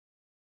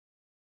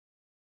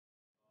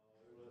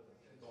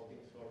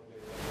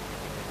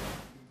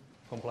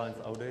compliance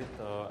audit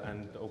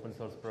and open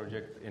source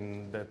project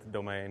in that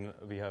domain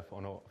we have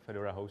on a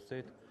Fedora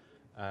hosted,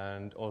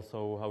 and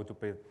also how to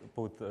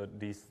put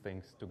these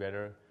things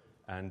together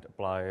and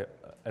apply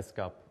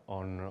SCAP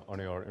on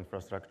your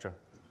infrastructure.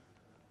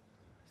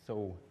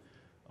 So,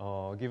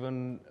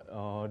 given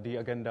the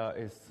agenda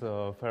is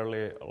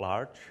fairly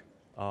large,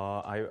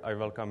 I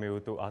welcome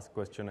you to ask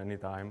question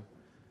anytime.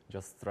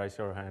 Just raise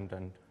your hand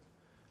and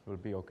we'll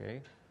be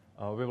okay.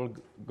 We will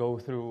go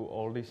through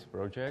all these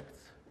projects.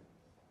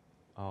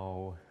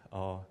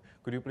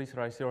 Could you please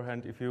raise your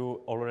hand if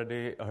you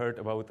already heard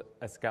about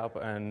SCAP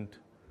and...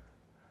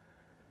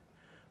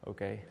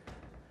 Okay,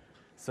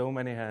 so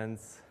many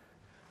hands.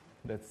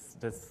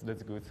 That's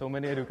good. So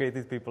many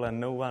educated people and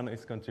no one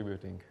is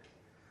contributing.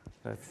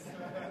 That's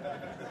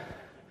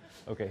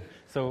okay.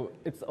 So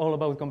it's all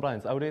about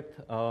compliance audit.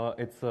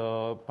 It's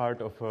a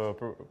part of a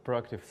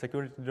proactive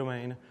security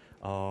domain.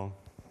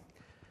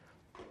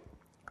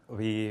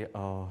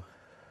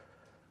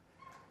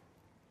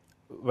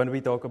 When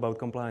we talk about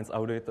compliance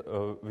audit,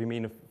 we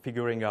mean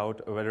figuring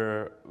out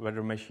whether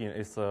machine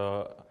is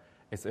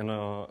in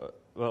a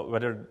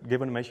whether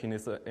given machine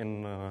is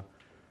in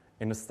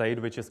a state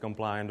which is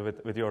compliant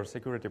with your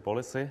security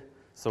policy.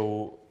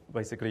 So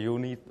basically, you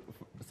need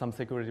some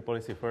security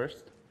policy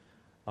first,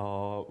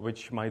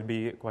 which might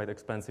be quite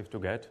expensive to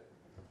get.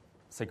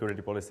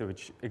 Security policy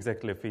which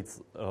exactly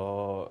fits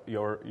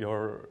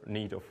your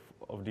need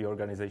of the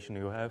organization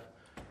you have,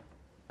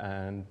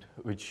 and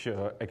which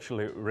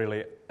actually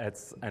really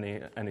adds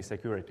any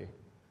security.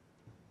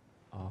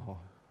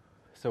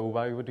 So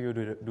why would you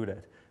do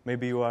that?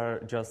 Maybe you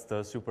are just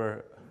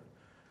super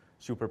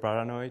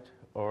paranoid,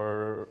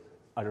 or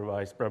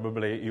otherwise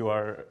probably you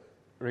are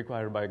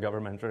required by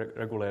government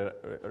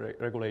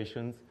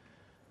regulations.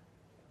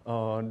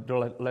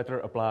 The latter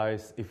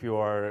applies if you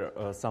are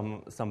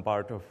some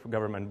part of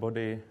government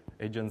body,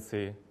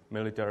 agency,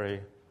 military,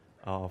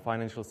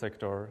 financial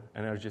sector,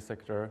 energy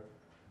sector,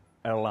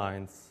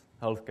 airlines,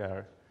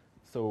 healthcare.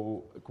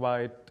 So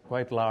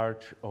quite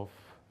large of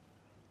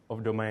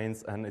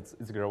domains, and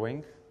it's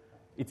growing.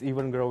 It's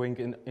even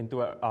growing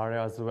into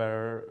areas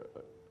where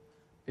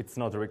it's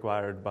not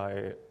required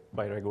by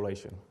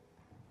regulation.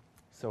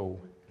 So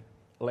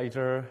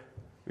later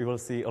we will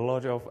see a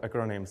lot of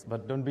acronyms,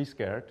 but don't be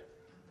scared,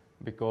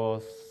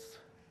 because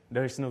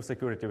there is no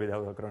security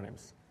without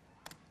acronyms.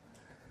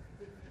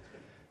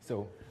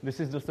 So this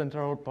is the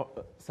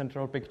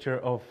central picture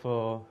of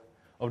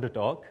the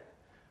talk.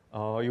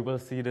 You will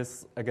see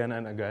this again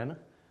and again.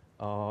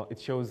 It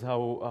shows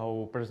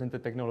how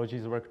presented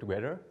technologies work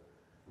together.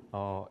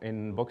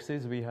 In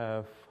boxes we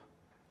have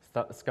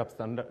SCAP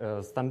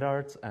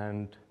standards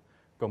and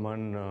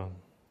common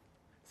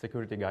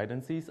security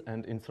guidances,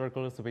 and in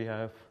circles we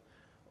have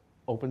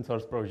open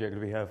source project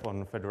we have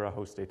on Fedora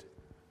hosted.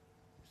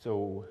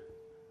 So,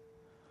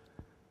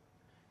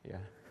 yeah.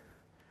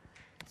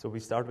 So we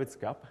start with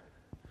SCAP.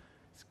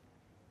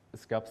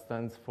 SCAP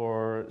stands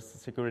for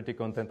Security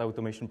Content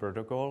Automation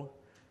Protocol,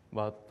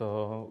 but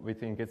we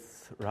think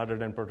it's, rather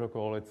than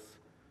protocol, it's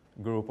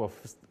a group of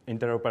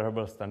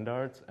interoperable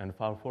standards and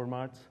file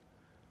formats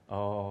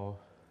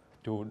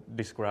to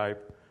describe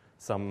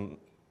some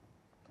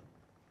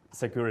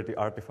security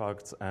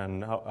artifacts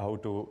and how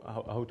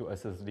to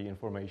assess the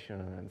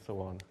information and so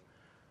on.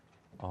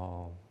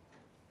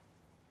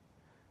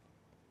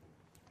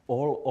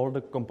 All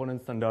the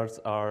component standards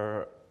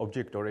are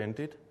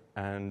object-oriented,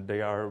 and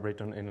they are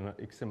written in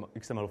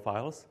XML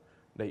files.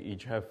 They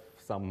each have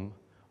some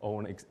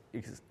own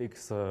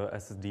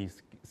XSD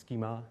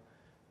schema,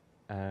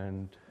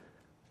 and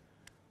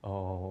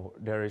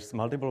there is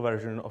multiple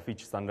version of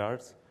each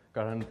standards.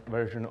 Current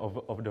version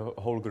of the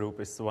whole group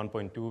is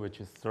 1.2,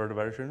 which is third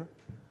version.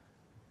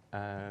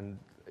 And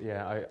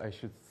yeah, I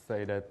should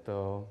say that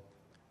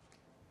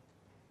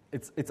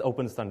it's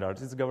open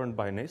standards. It's governed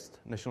by NIST,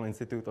 National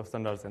Institute of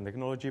Standards and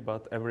Technology,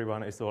 but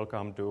everyone is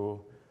welcome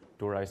to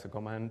raise a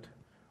comment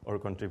or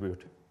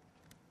contribute.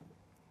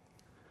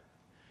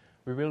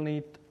 We will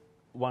need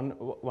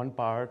one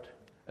part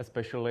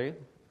especially,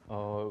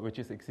 which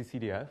is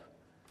XCCDF,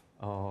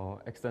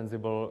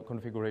 Extensible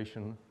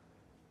Configuration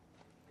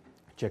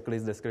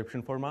Checklist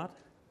Description Format,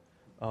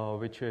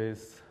 which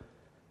is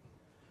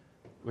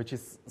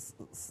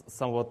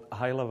somewhat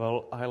high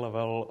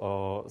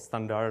level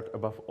standard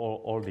above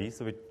all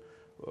these.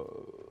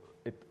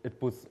 It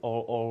puts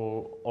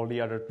all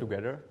the other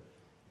together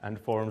and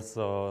forms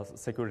a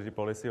security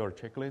policy or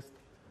checklist.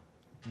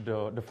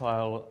 The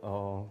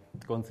file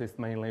consists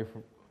mainly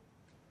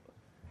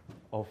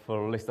of a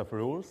list of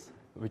rules,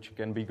 which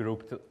can be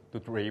grouped to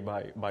three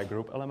by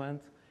group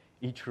elements.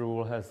 Each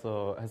rule has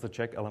a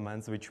check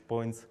elements which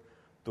points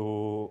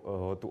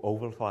to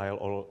oval file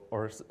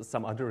or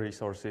some other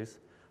resources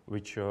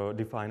which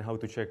define how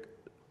to check,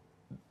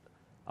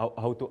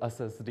 how to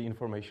assess the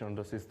information on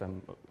the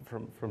system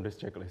from this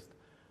checklist.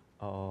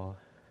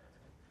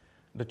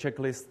 The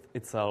checklist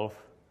itself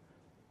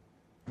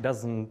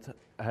doesn't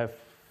have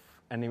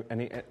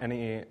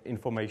any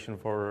information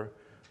for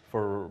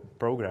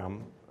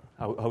program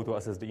how to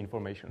assess the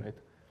information.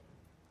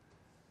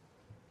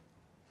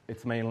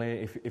 it's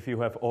mainly if you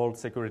have old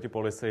security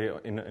policy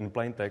in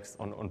plain text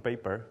on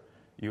paper,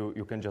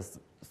 you can just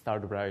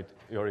start to write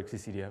your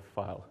XCCDF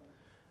file.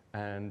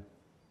 And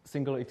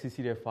single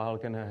XCCDF file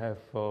can have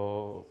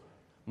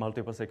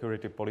multiple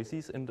security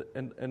policies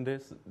in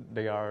this.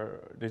 They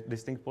are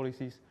distinct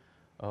policies.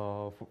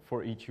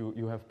 For each,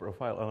 you have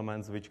profile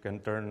elements which can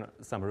turn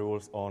some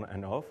rules on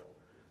and off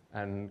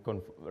and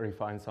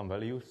refine some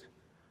values.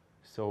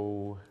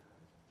 So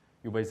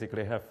you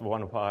basically have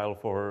one file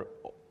for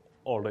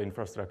all the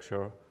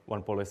infrastructure,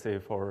 one policy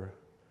for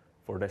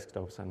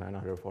desktops and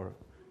another for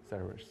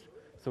servers.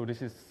 So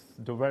this is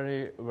the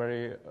very,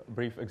 very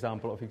brief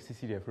example of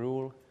XCCDF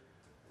rule.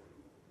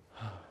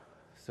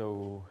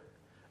 So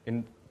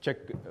in check,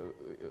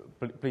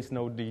 please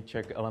note the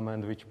check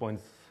element which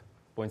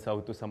points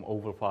out to some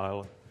oval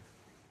file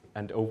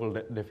and oval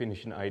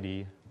definition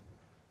ID,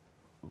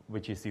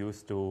 which is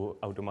used to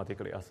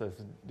automatically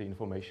assess the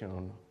information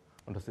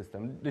on the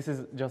system. This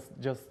is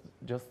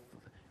just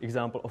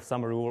example of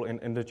some rule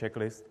in the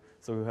checklist.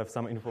 So you have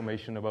some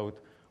information about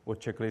what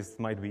checklist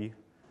might be.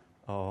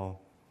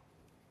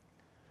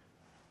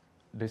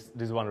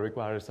 This one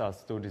requires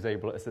us to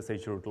disable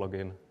SSH root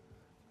login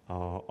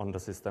on the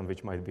system,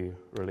 which might be a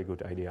really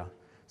good idea.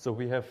 So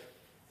we have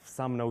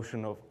some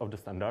notion of the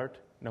standard.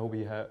 Now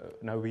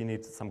we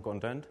need some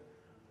content.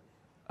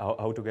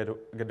 How to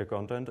get the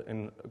content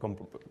in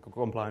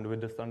compliant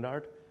with the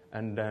standard,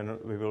 and then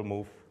we will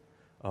move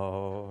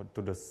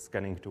to the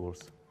scanning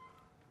tools.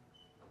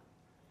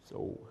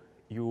 So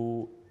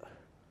you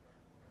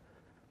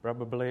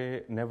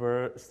probably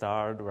never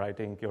start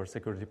writing your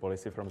security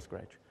policy from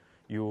scratch.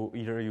 You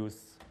either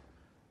use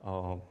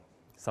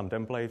some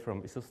template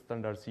from ISO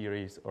standard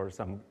series or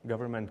some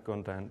government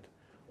content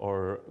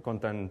or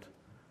content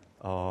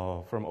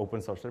from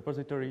open source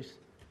repositories.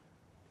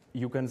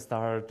 You can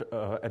start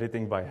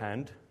editing by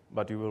hand,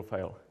 but you will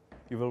fail.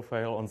 You will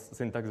fail on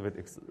syntax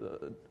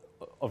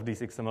of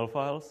these XML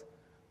files,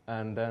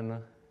 and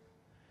then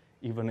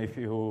even if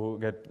you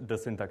get the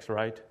syntax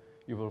right,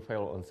 you will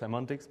fail on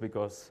semantics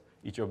because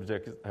each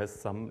object has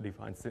some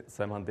defined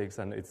semantics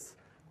and it's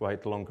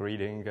quite long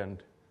reading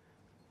and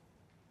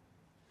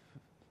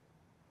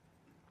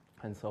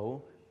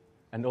so.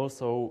 And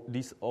also,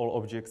 all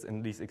objects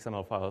in these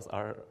XML files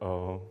are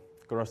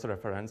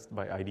cross-referenced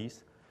by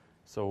IDs,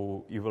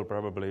 so you will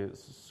probably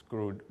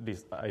screw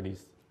these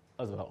IDs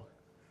as well.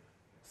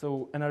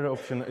 So another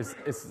option is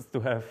to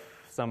have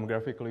some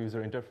graphical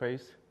user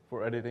interface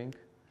for editing.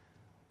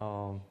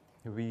 But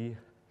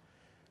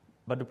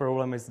the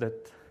problem is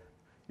that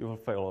you will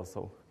fail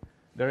also.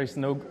 There is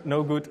no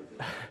good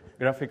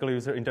graphical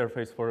user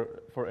interface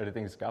for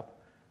editing SCAP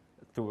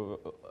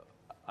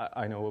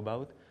I know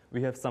about.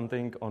 We have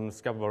something on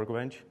SCAP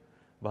Workbench,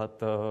 but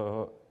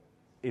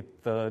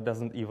it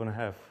doesn't even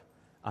have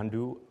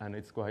undo, and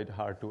it's quite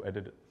hard to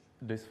edit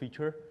this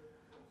feature.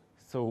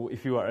 So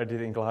if you are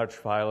editing large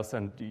files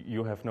and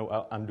you have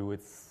no undo,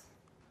 it's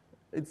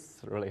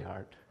really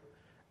hard.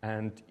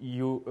 And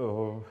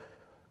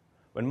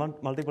when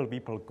multiple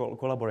people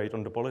collaborate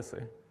on the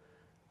policy,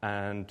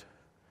 and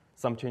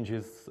some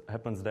changes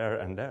happens there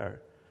and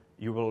there,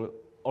 you will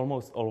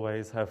almost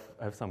always have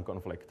some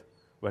conflict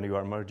when you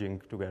are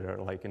merging together,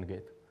 like in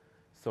Git.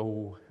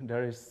 So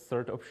there is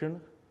third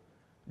option,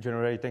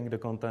 generating the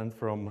content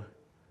from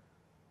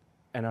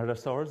another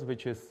source,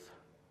 which is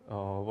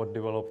what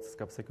developed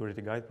SCAP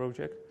Security Guide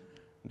project.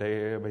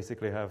 They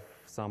basically have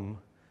some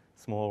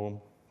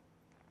small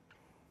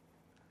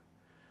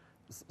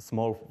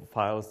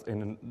files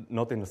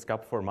not in the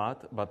SCAP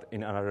format, but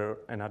in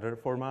another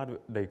format.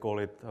 They call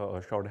it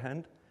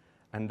shorthand,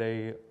 and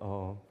they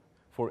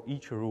for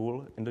each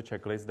rule in the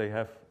checklist they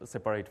have a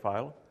separate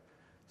file.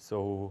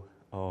 So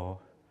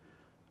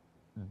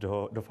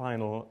the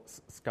final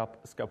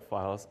SCAP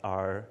files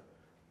are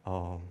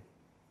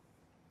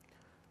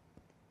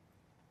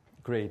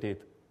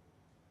created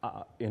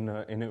in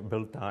a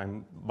build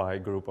time by a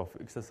group of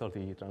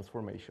XSLT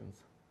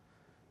transformations.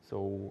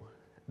 So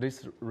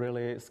this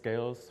really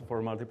scales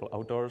for multiple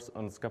authors.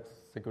 On SCAP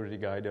Security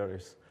Guide, there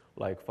is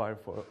like 5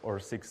 or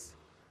 6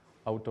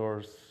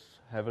 authors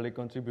heavily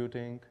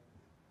contributing,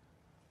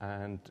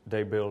 and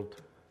they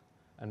build,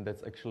 and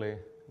that's actually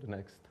the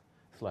next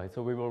slide.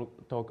 So we will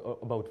talk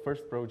about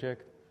first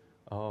project,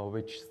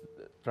 which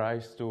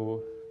tries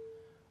to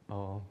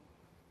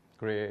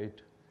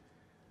create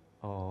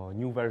a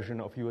new version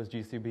of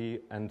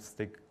USGCB and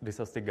these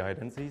stick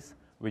guidances,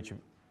 which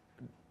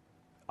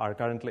are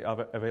currently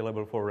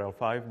available for RHEL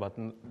 5, but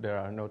they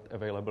are not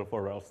available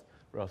for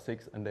RHEL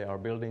 6, and they are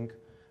building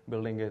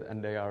it,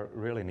 and they are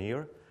really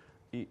near.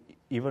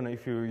 Even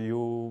if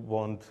you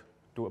want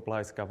to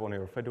apply SCAP on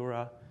your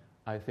Fedora,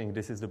 I think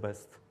this is the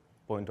best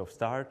point of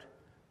start,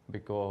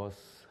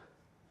 because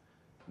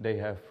they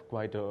have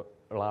quite a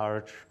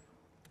large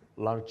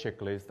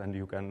checklist, and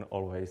you can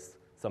always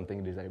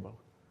something disable.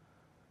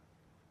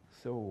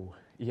 So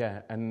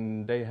yeah,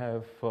 and they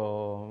have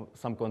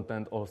some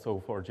content also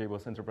for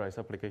JBoss Enterprise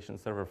Application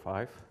Server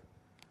 5.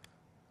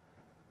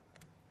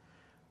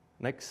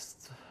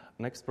 Next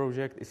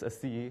project is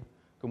SCE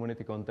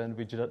community content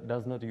which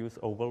does not use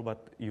OVAL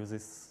but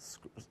uses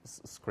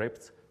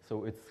scripts,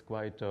 so it's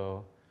quite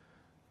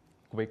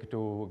quick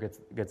to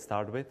get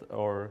started with,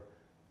 or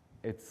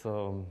it's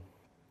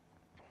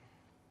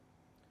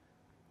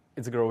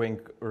growing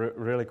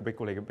really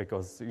quickly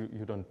because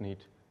you don't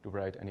need to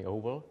write any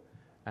OVAL.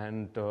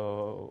 And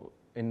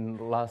in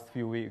the last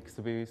few weeks,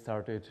 we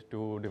started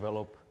to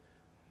develop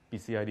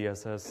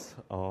PCI-DSS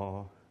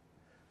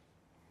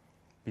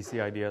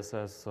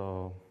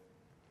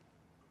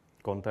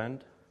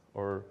content,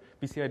 or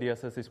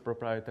PCI-DSS is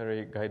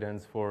proprietary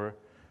guidance for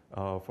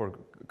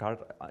car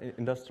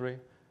industry,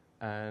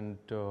 and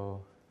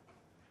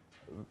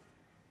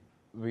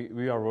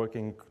we are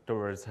working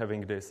towards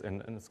having this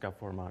in SCAP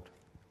format.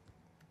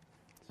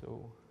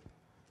 So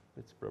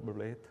that's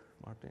probably it,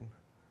 Martin.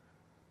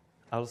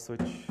 I'll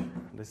switch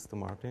this to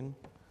Martin.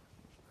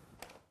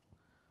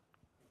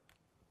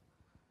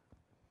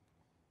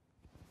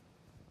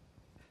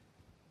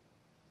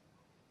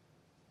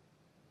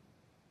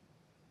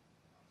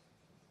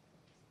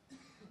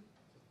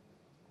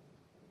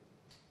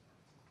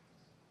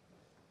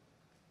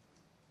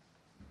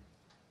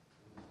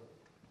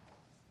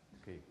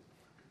 Okay.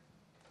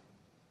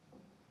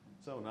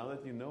 So now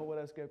that you know what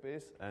SCAP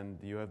is and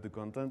you have the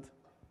content,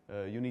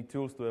 you need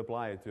tools to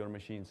apply it to your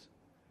machines.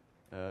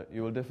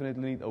 You will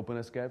definitely need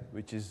OpenSCAP,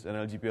 which is an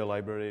LGPL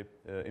library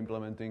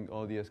implementing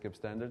all the SCAP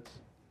standards.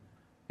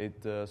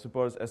 It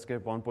supports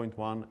SCAP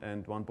 1.1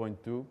 and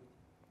 1.2.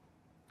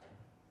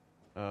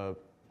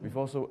 We've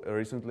also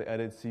recently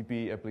added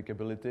CPE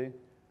applicability,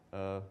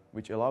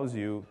 which allows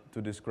you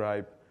to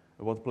describe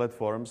what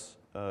platforms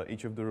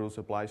each of the rules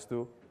applies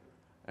to.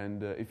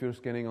 And if you're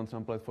scanning on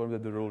some platform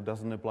that the rule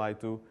doesn't apply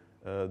to,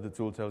 the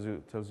tool tells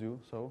you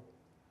so.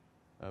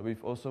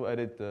 We've also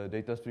added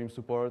data stream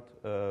support,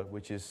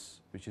 which is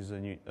a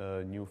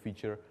new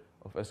feature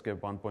of SCAP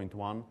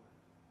 1.1.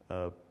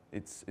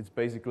 It's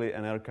basically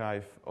an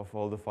archive of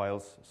all the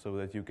files, so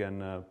that you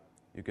can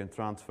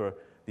transfer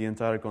the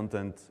entire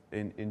content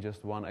in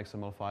just one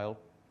XML file.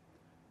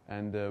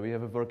 And we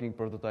have a working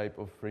prototype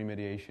of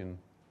remediation,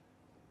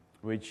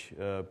 which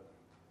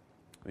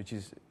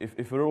is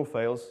if a rule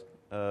fails,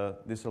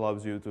 this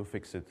allows you to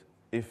fix it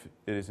if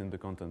it is in the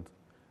content.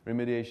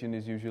 Remediation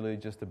is usually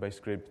just a bash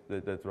script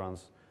that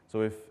runs.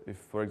 So if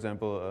for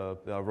example,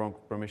 there are wrong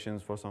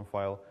permissions for some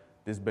file,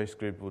 this bash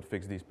script would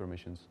fix these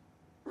permissions.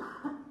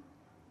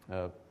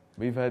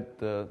 We've had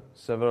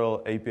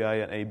several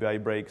API and ABI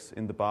breaks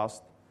in the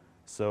past.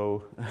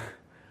 So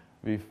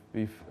we've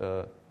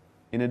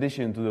in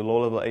addition to the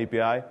low-level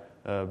API,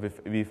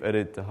 we've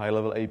added a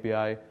high-level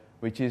API,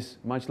 which is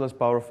much less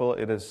powerful.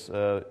 It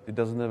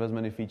doesn't have as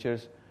many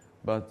features,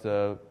 but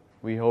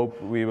we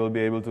hope we will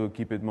be able to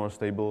keep it more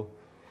stable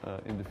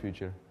in the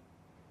future.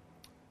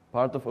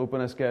 Part of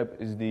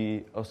OpenSCAP is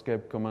the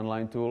SCAP command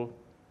line tool,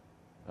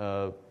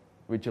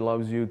 which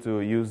allows you to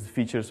use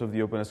features of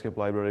the OpenSCAP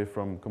library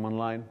from command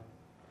line.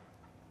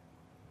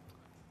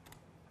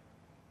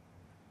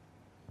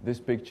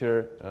 This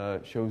picture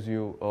shows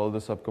you all the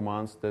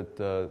subcommands that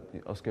the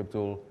SCAP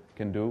tool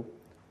can do.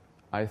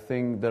 I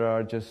think there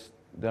are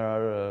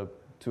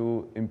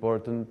two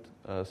important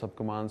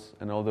subcommands,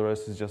 and all the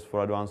rest is just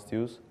for advanced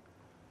use.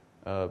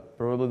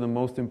 Probably the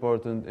most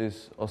important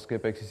is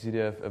SCAP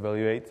XCCDF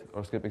evaluate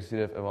or SCAP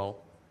XCCDF eval,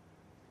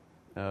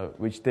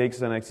 which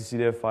takes an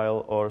XCCDF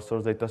file or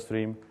source data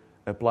stream,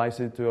 applies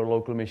it to your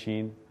local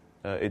machine.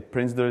 It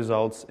prints the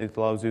results. It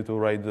allows you to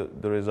write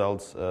the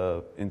results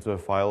into a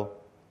file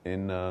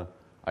in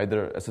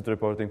either asset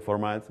reporting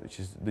format, which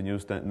is the new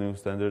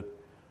standard,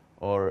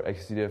 or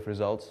XCCDF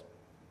results.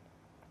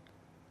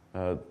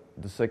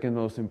 The second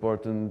most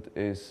important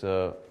is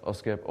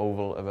SCAP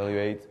oval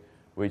evaluate,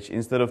 which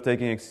instead of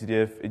taking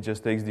XCCDF, it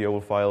just takes the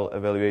oval file,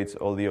 evaluates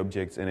all the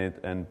objects in it,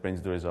 and prints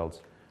the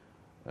results.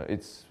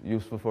 It's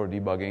useful for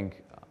debugging.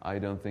 I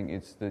don't think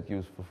it's that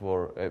useful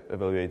for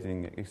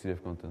evaluating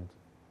XCCDF content.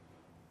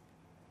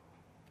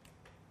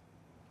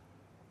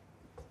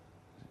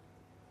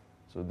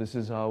 So this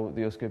is how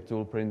the SCAP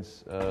tool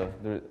prints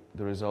the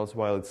results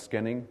while it's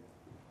scanning.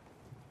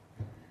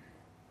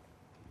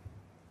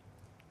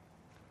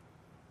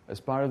 As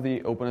part of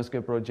the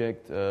OpenSCAP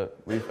project,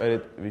 we've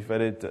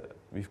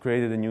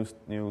created a new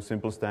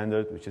simple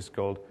standard, which is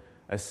called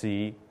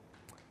SCE.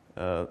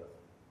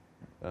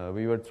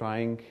 We are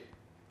trying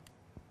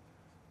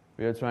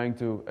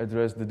to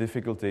address the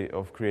difficulty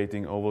of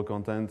creating oval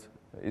content.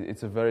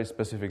 It's a very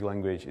specific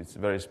language. It's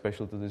very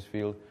special to this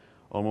field.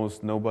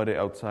 Almost nobody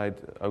outside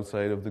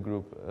of the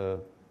group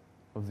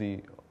of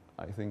the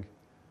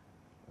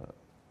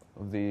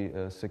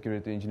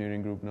security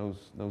engineering group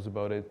knows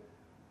about it.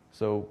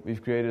 So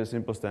we've created a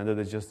simple standard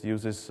that just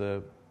uses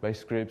bash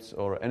scripts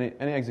or any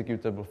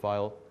executable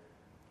file,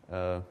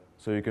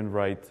 so you can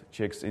write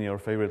checks in your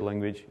favorite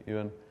language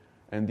even,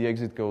 and the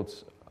exit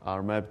codes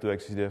are mapped to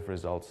XCCDF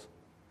results.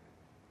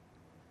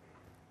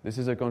 This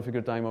is a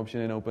configure time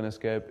option in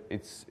OpenSCAP.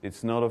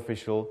 It's not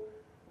official.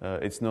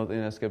 It's not in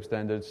SCAP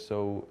standards,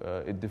 so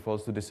it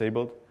defaults to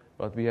disabled.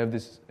 But we have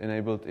this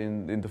enabled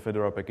in the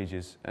Fedora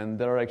packages, and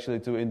there are actually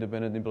two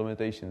independent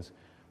implementations.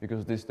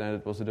 because this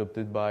standard was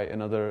adopted by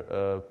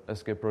another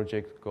SCAP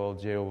project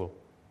called JOVL.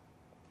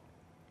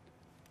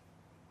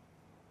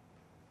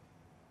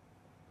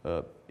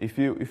 If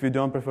you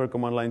don't prefer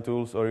command line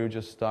tools, or you're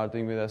just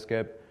starting with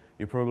SCAP,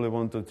 you probably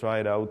want to try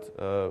it out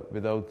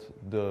without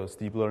the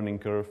steep learning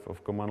curve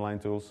of command line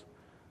tools.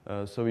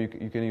 So you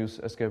can use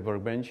SCAP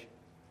Workbench,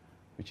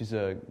 which is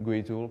a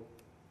GUI tool.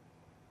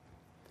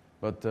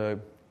 But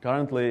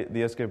currently,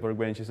 the SCAP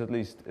Workbench is at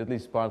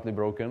least partly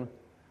broken.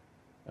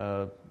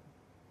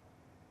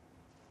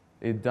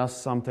 It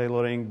does some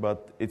tailoring,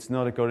 but it's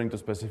not according to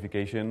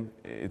specification.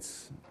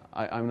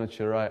 I'm not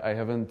sure. I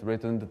haven't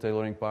written the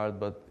tailoring part,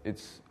 but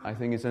I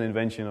think it's an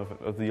invention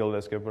of the old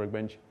SCAP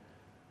Workbench.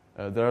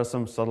 There are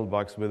some subtle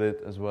bugs with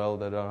it as well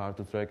that are hard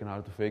to track and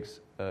hard to fix.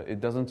 It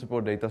doesn't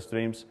support data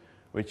streams,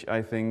 which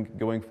I think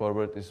going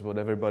forward is what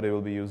everybody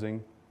will be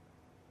using.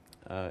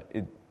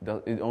 It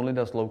only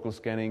does local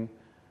scanning.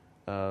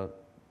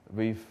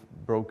 We've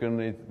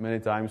broken it many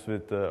times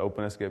with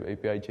OpenSCAP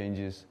API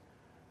changes,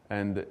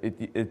 and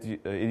it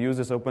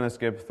uses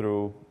OpenSCAP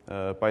through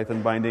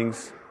Python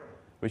bindings,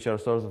 which are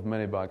source of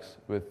many bugs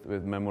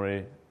with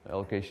memory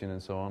allocation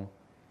and so on.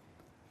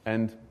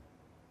 And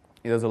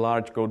it has a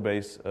large code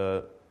base,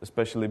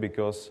 especially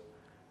because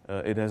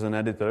it has an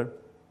editor,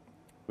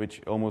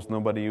 which almost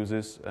nobody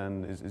uses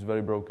and is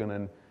very broken,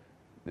 and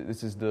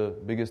this is the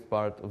biggest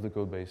part of the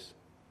code base.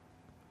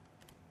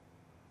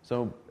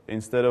 So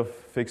instead of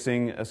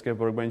fixing SCAP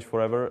Workbench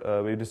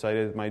forever, we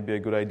decided it might be a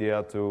good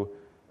idea to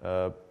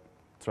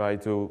try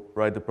to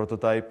write a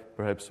prototype,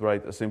 perhaps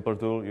write a simpler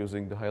tool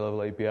using the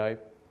high-level API.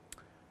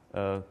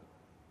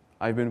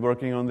 I've been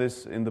working on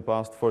this in the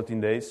past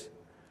 14 days,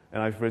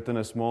 and I've written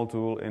a small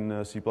tool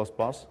in C++.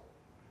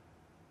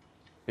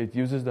 It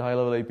uses the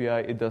high-level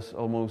API. It does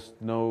almost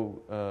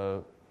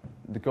no...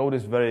 the code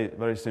is very,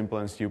 very simple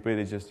and stupid.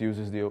 It just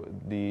uses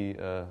the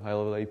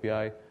high-level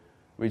API,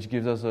 which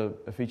gives us a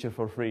feature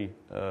for free,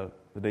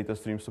 the data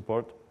stream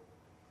support.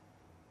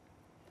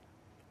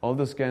 All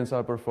the scans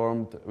are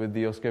performed with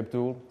the SCAP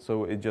tool,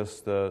 so it just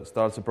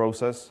starts a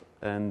process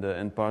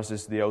and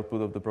parses the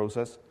output of the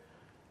process.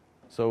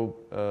 So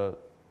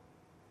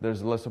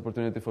there's less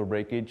opportunity for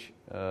breakage,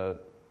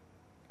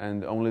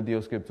 and only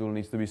the SCAP tool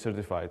needs to be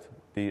certified.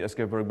 The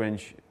SCAP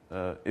Workbench,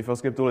 if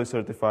SCAP tool is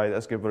certified,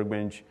 SCAP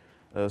Workbench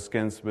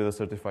scans with a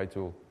certified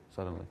tool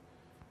suddenly.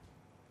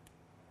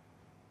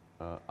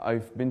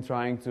 I've been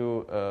trying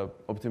to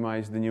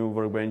optimize the new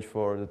Workbench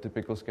for the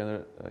typical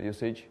scanner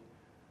usage,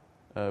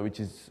 which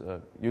is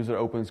user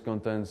opens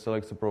content,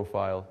 selects a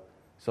profile,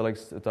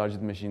 selects a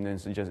target machine,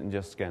 and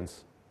just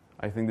scans.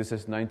 I think this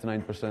is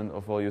 99%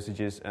 of all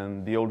usages,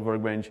 and the old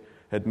Workbench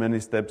had many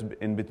steps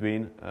in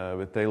between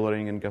with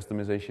tailoring and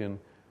customization,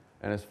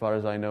 and as far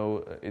as I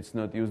know, it's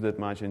not used that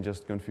much and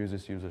just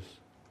confuses users.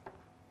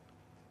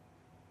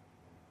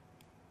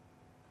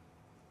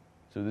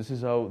 So this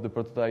is how the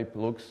prototype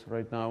looks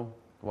right now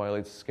while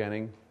it's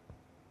scanning.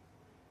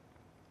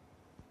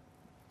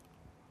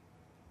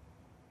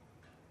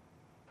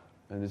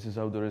 And this is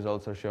how the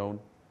results are shown.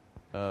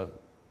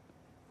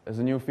 As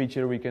a new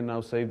feature, we can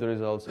now save the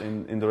results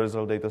in the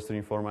result data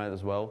stream format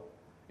as well,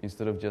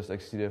 instead of just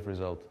XCDF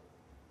result.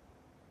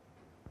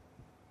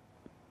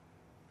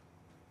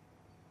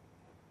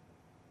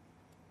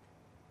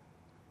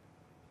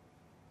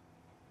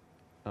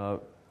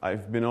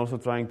 I've been also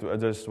trying to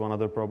address one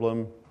other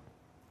problem,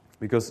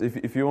 because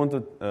if you want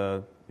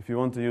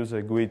to use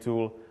a GUI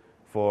tool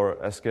for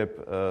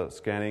SCAP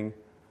scanning,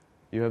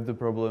 you have the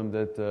problem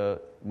that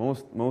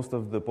most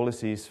of the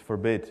policies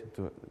forbid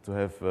to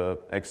have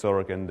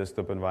Xorg and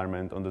desktop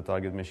environment on the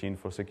target machine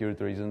for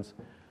security reasons.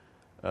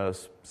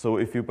 So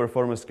if you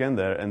perform a scan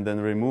there and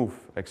then remove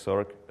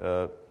Xorg,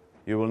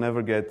 you will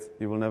never get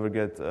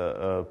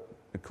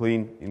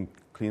clean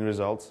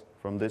results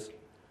from this.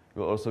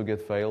 You will also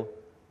get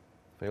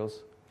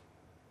fails.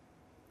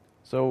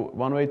 So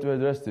one way to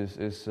address this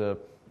is,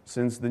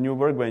 since the new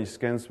Workbench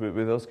scans with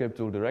SCAP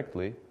tool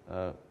directly,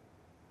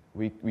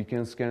 we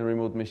can scan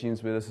remote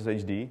machines with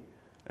SSHD,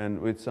 and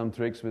with some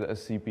tricks with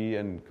SCP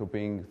and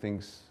copying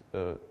things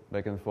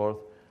back and forth,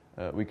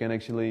 we can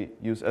actually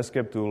use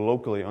SCAP tool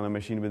locally on a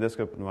machine with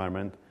desktop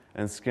environment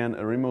and scan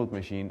a remote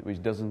machine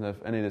which doesn't have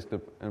any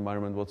desktop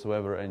environment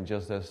whatsoever and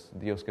just has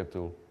the SCAP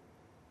tool.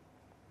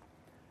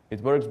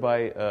 It works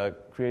by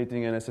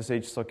creating an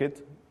SSH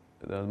socket,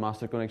 the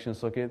master connection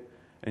socket,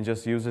 and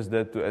just uses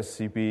that to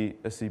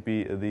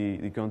SCP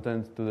the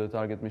content to the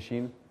target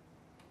machine.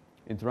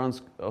 It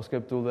runs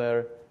SCAP tool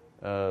there,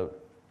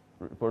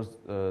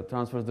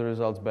 transfers the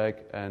results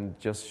back, and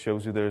just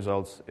shows you the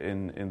results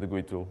in the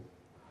GUI tool.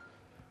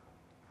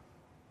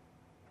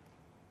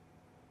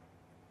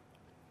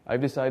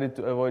 I've decided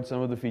to avoid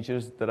some of the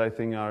features that I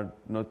think are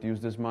not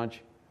used as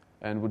much,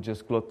 and would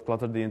just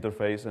clutter the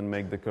interface and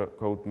make the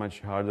code much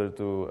harder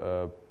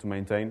to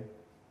maintain.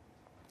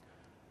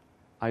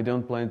 I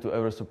don't plan to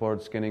ever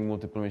support scanning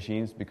multiple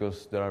machines,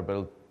 because there are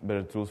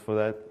better tools for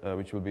that,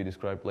 which will be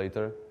described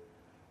later.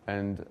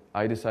 And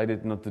I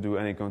decided not to do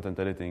any content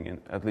editing,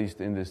 at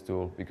least in this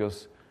tool,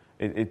 because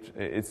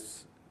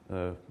it's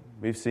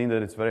we've seen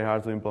that it's very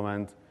hard to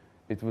implement.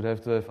 It would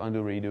have to have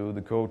undo redo.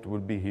 The code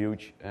would be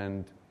huge,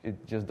 and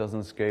it just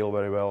doesn't scale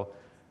very well.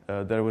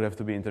 There would have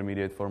to be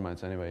intermediate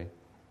formats anyway.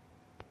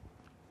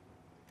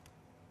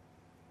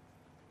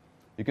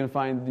 You can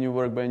find the new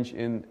workbench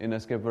in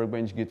SCAP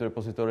workbench Git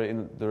repository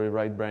in the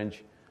rewrite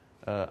branch.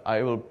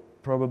 I will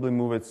probably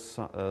move it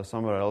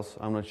somewhere else.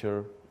 I'm not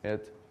sure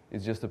yet.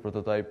 It's just a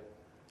prototype.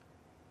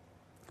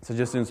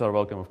 Suggestions are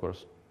welcome, of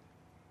course.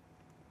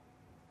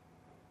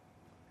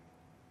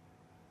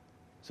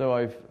 So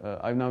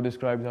I've now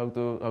described how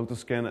to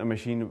scan a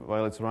machine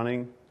while it's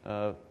running.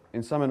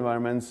 In some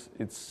environments,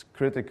 it's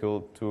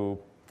critical to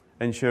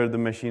ensure the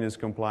machine is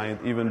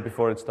compliant even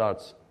before it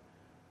starts.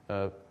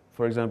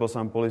 For example,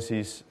 some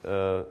policies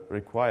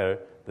require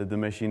that the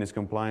machine is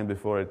compliant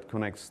before it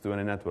connects to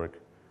any network.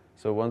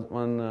 So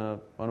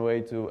one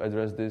way to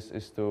address this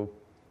is to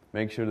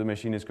make sure the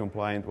machine is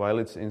compliant while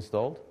it's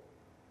installed,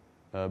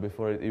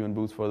 before it even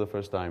boots for the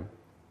first time.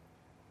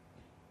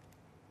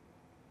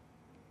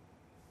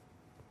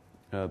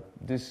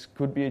 This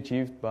could be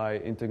achieved by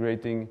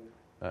integrating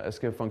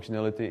SCAP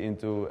functionality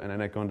into an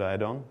Anaconda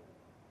add-on.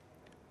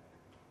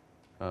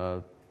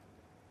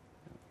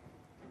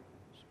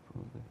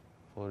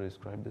 Already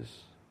described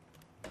this.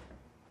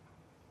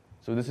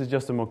 So this is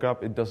just a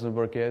mock-up. It doesn't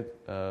work yet.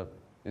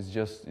 It's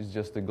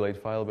just a Glade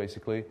file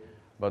basically.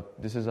 But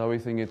this is how we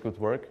think it could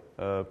work.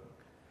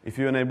 If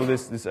you enable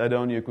this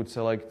add-on, you could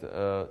select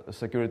a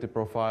security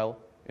profile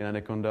in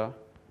Anaconda.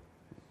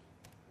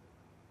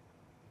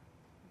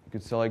 You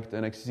could select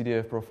an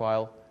XCDF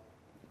profile,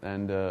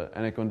 and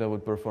Anaconda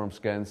would perform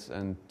scans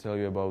and tell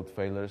you about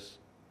failures.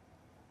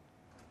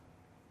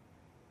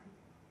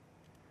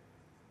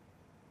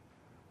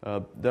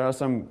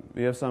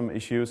 We have some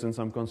issues and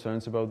some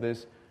concerns about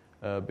this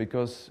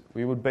because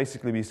we would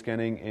basically be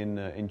scanning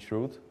in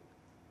truth,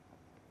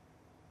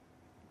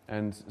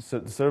 and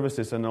the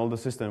services and all the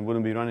system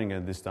wouldn't be running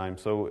at this time.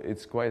 So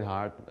it's quite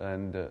hard,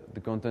 and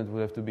the content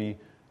would have to be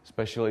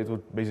special. It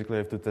would basically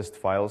have to test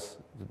files,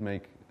 it would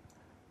make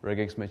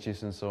regex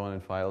matches and so on in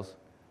files.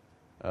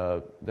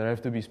 There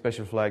have to be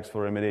special flags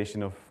for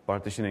remediation of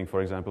partitioning,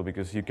 for example,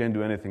 because you can't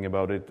do anything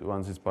about it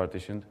once it's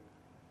partitioned.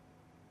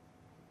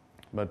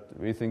 But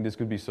we think this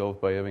could be solved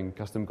by having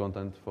custom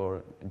content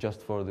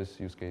just for this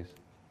use case.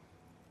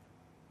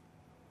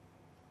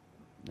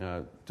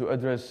 To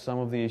address some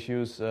of the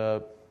issues,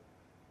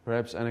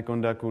 perhaps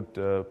Anaconda could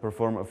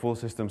perform a full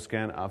system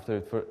scan after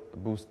it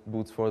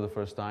boots for the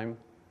first time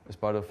as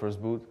part of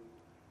first boot.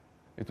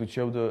 It would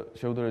show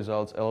the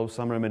results, allow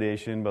some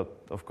remediation, but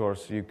of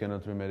course you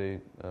cannot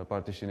remedy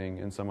partitioning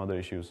and some other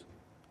issues.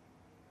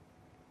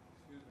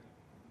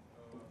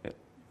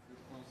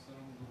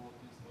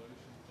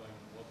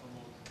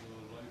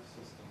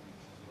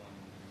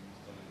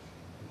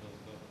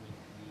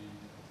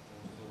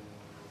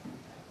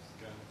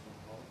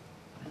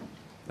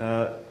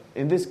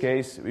 In this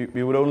case,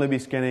 we would only be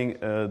scanning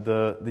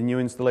the new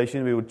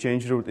installation. We would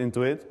change root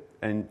into it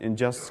and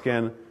just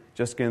scan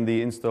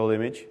the installed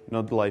image,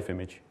 not the live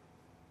image.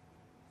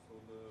 So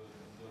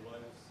the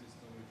live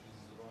system which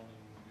is running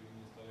during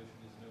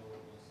installation is never a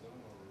concern,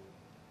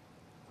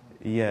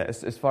 or? Yeah,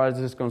 as far as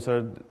this is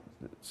concerned,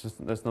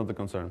 that's not the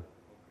concern.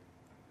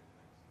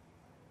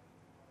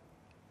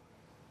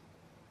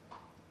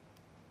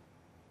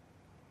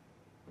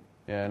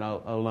 Yeah, and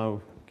I'll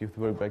now give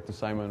the word back to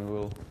Simon, who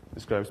will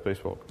describe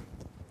spacewalk.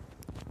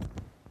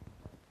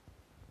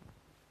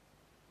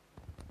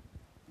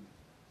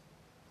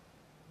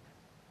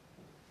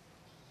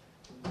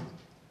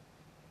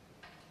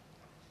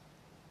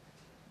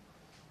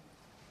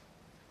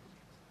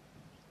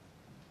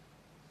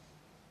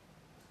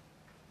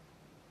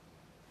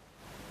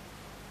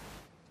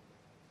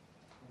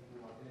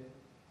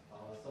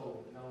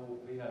 So now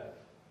we have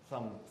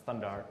some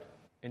standard,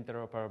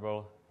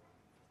 interoperable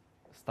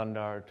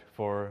standard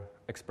for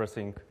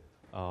expressing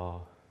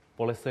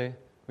policy.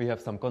 We have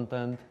some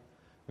content,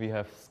 we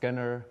have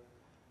scanner,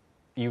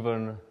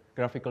 even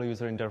graphical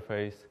user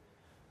interface.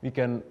 We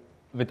can,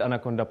 with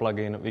Anaconda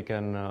plugin, we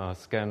can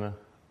scan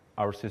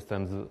our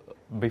systems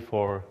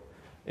before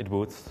it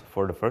boots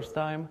for the first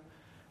time.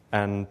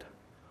 And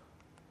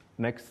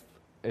next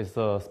is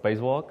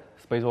Spacewalk.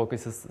 Spacewalk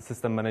is a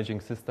system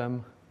managing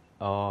system.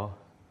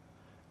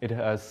 It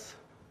has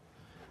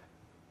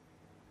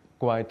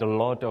quite a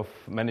lot of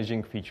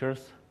managing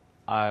features.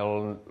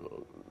 I'll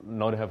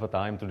not have a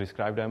time to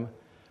describe them,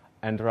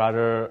 and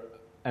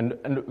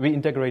we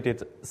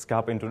integrated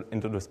SCAP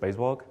into the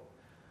Spacewalk,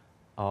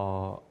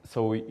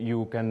 so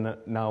you can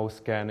now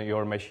scan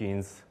your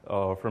machines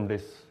from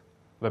this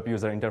web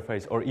user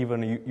interface, or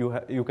even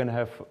you can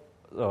have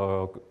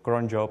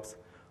cron jobs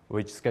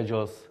which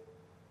schedules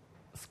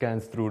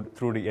scans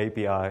through the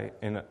API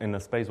in a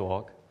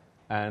Spacewalk,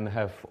 and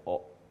have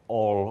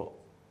all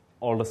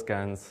the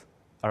scans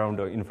around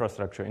the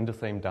infrastructure in the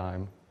same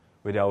time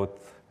without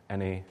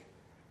any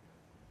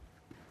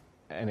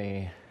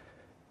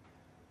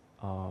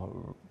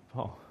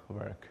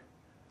work.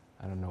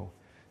 I don't know.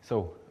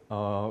 So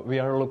we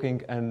are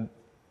looking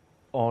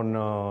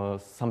on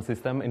some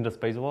system in the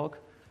Spacewalk,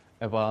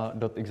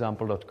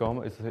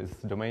 eva.example.com is his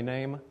domain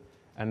name.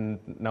 And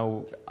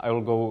now I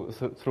will go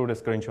through the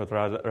screenshot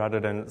rather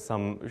than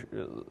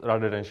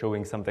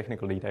showing some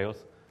technical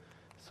details,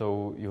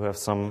 so you have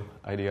some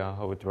idea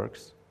how it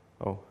works.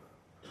 Oh,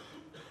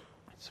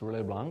 it's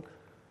really blank.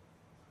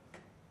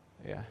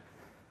 Yeah.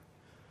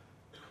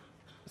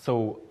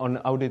 So on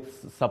audit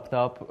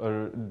subtab,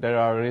 there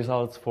are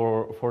results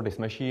for this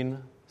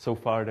machine. So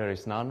far there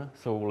is none,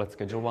 so let's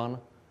schedule one.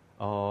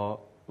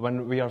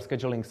 When we are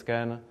scheduling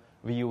scan,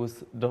 we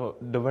use the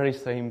very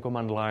same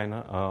command line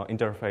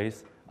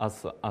interface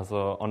as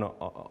on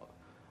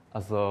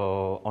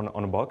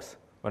a box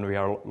when we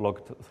are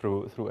logged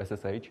through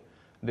SSH.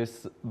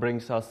 This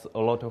brings us a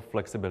lot of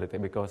flexibility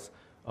because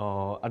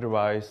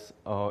otherwise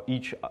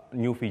each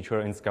new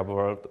feature in SCAP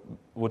world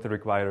would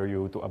require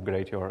you to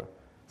upgrade your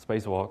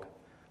spacewalk.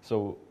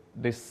 So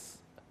this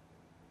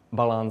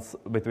balance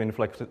between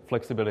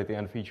flexibility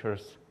and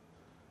features.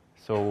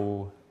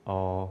 So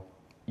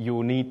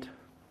you need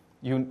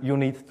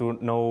to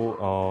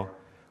know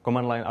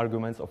command line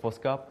arguments of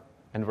SCAP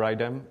and write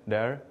them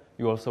there.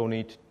 You also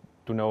need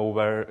to know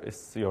where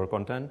is your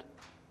content,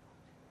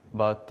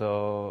 but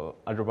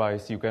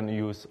otherwise you can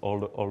use all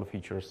the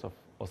features of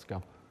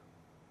SCAP.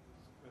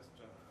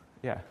 Question.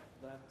 Yeah.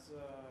 That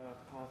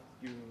path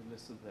you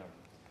listed there,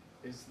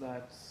 is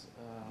that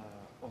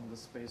on the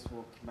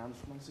spacewalk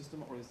management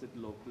system or is it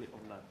locally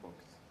on that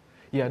box?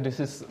 Yeah, this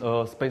is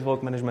a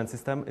spacewalk management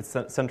system. It's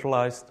a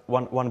centralized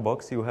one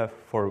box you have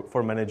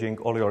for managing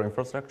all your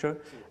infrastructure.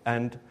 So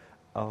And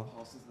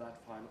passes that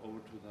file over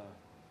to the...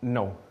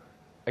 no,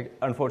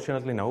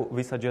 unfortunately no.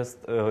 We suggest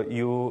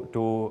you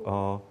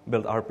to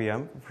build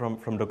RPM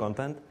from the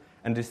content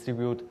and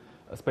distribute.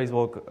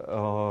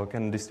 Spacewalk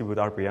can distribute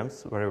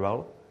RPMs very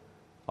well.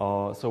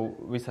 So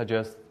we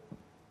suggest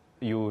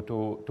you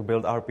to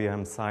build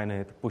RPM, sign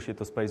it, push it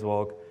to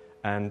Spacewalk,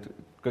 and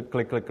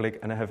click,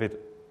 and have it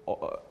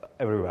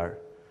everywhere.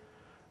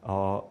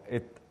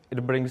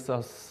 It brings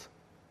us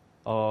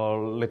a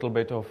little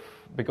bit of,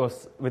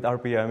 because with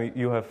RPM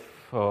you have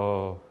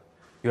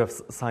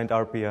signed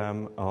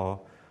RPM.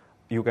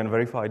 You can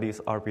verify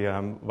this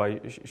RPM by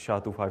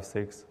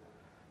SHA-256.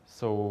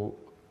 So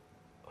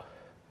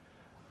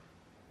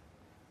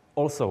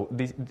also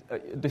this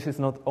is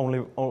not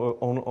only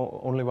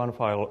one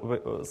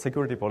file.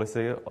 Security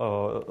policy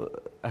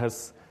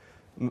has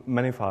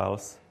many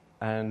files,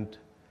 and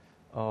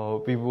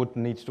we would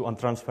need to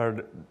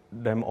untransfer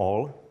them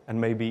all,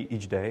 and maybe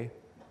each day.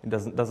 It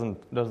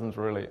doesn't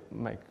really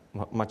make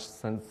much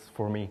sense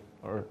for me,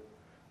 or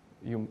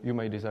you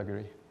may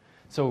disagree.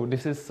 So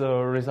this is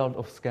a result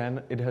of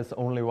scan. It has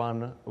only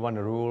one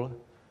rule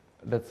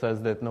that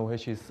says that no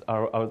hashes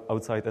are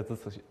outside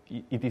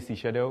etc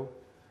shadow,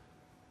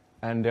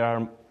 and there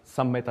are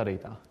some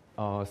metadata.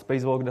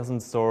 Spacewalk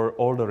doesn't store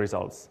all the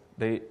results.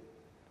 It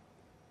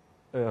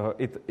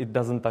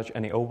doesn't touch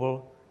any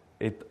oval.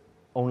 It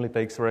only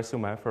takes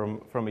resume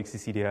from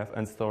XCCDF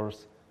and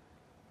stores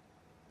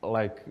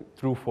like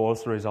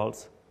true-false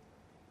results.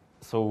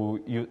 So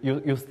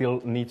you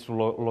still need to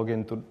log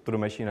into the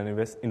machine and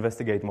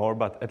investigate more,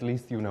 but at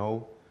least you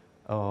know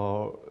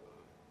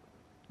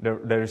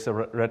there is a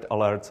red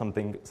alert,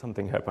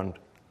 something happened.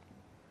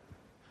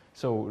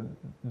 So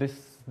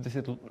this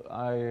is,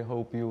 I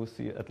hope you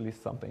see at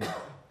least something.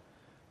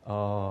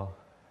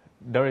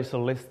 There is a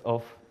list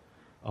of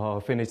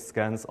finished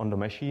scans on the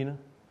machine.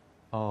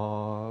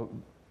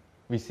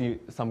 We see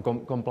some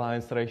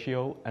compliance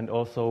ratio, and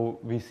also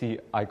we see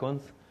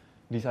icons.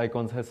 These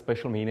icons have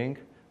special meaning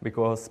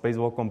because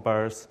Spacewalk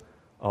compares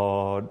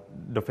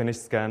the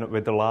finished scan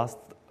with the last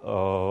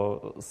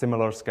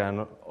similar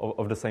scan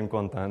of the same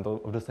content,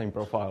 of the same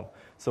profile.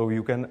 So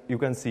you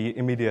can see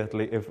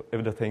immediately if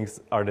the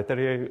things are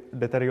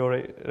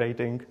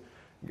deteriorating,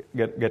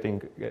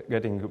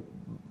 getting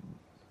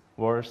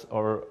worse,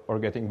 or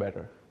getting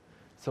better.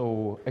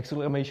 So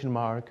exclamation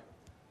mark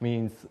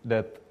means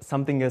that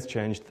something has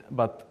changed,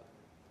 but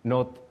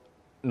not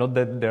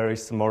that there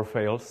is more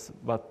fails,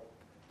 but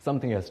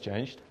something has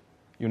changed.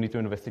 You need to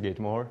investigate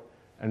more.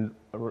 And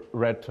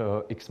red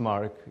X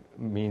mark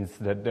means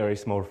that there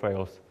is more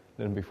fails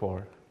than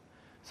before.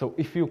 So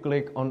if you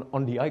click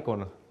on the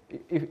icon,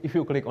 if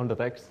you click on the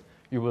text,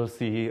 you will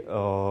see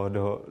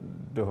the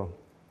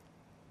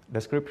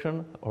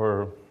description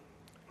or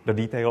the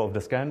detail of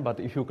the scan. But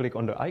if you click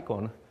on the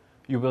icon,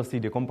 you will see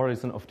the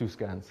comparison of two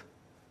scans.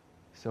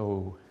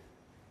 So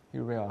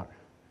here we are.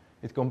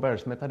 It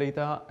compares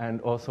metadata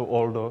and also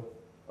all the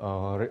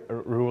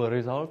rule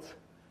results,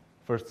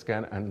 first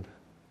scan and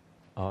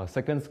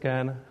second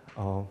scan.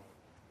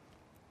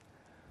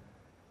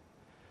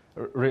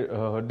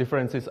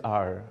 Differences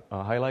are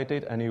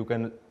highlighted, and you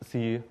can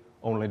see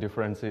only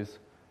differences,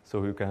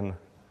 so you can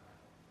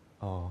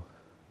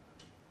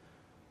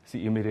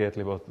see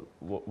immediately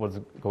what's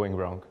going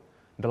wrong.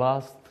 The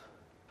last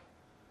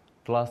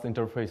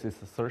interface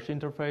is a search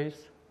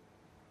interface,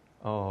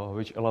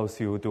 which allows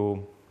you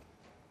to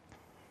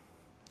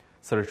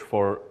search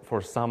for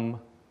some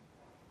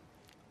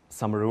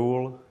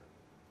rule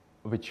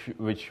which,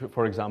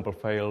 for example,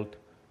 failed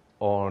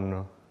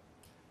on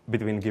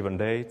between given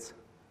dates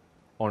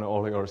on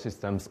all your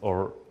systems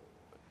or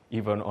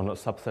even on a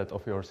subset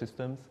of your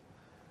systems.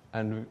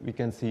 And we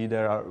can see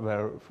there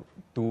were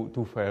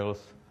two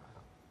fails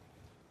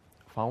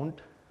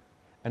found.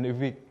 And if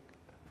we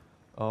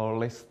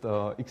list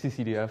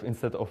XCCDF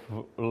instead of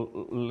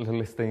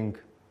listing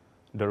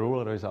the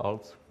rule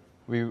results,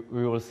 we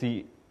will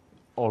see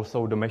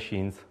also the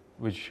machines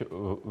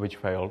which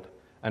failed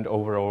and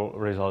overall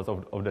results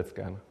of that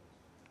scan.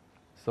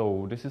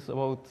 So this is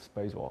about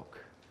spacewalk.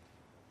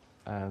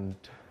 And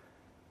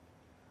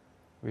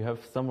we have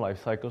some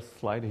life cycle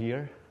slide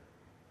here.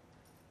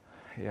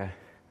 Yeah.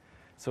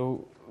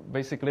 So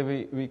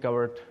basically we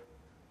covered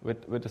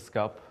with the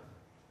SCAP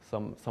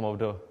some of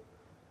the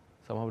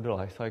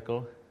life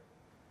cycle.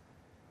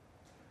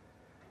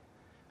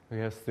 We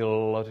have still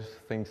a lot of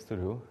things to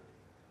do.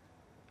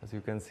 As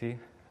you can see,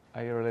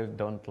 I really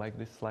don't like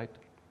this slide.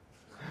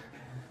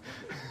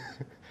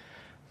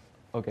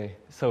 Okay,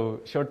 so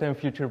short-term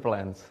future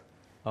plans.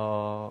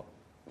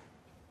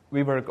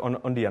 We work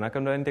on the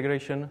Anaconda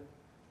integration.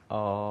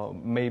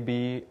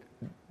 Maybe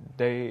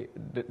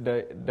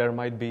there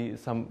might be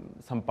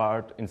some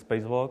part in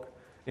spacewalk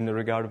in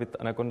regard with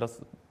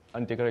Anaconda's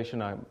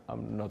integration. I'm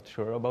not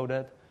sure about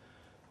that.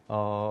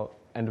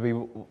 And we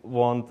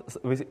want,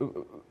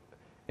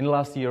 in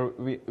last year,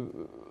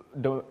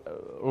 a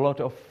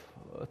lot of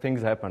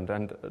things happened,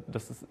 and the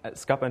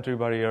SCAP entry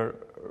barrier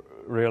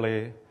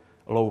really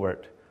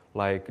lowered.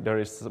 Like there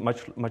is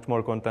much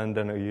more content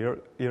than a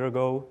year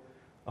ago.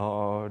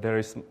 There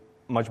is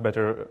much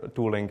better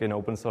tooling in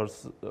open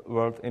source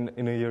world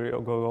in a year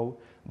ago,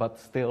 but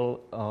still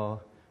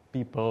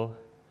people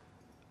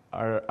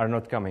are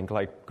not coming.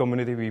 Like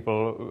community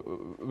people,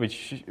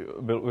 which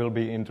will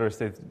be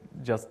interested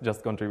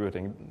just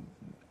contributing,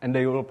 and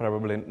they will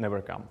probably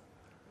never come.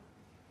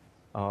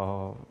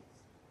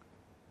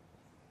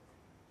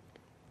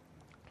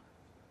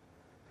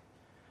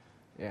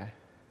 Yeah.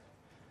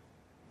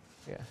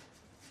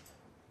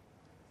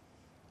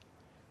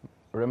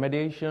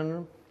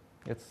 Remediation,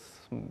 it's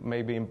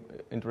maybe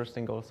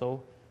interesting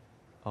also.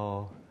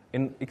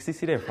 In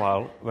XCCD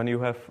file, when you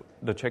have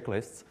the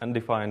checklists and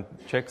define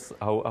checks,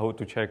 how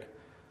to check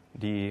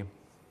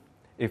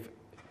if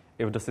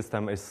the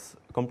system is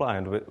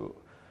compliant with,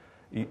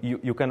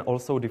 you can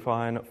also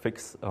define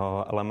fixed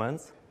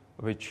elements,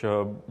 which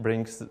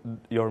brings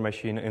your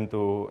machine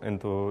into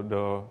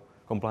the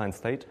compliant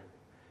state.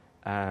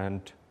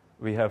 And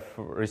we have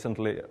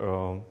recently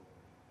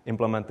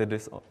implemented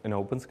this in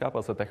OpenSCAP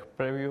as a tech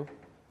preview,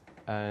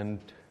 and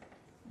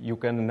you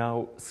can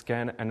now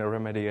scan and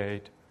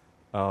remediate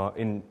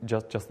in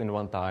just in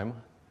one time,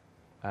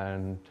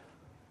 and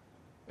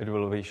it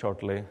will be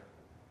shortly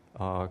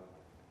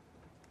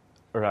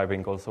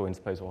arriving also in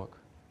spacewalk.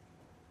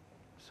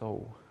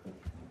 So,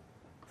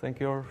 thank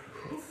you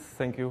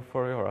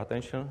for your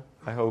attention.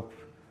 I hope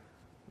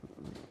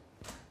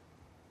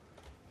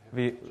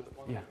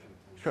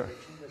sure.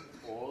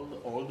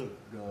 All the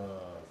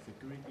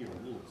security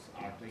rules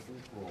are taken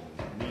from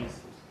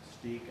NIST,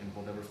 STIC, and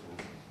whatever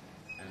sources.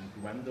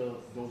 And when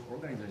those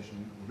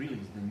organizations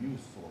release the new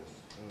source,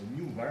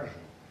 new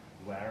version,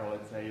 where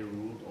let's say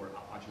root or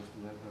Apache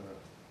to have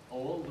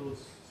all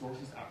those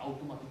sources are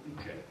automatically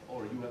checked,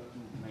 or you have to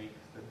make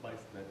step by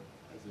step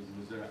as a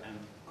user and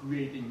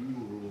create a new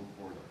rule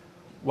for them.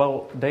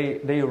 Well,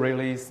 they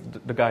release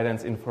the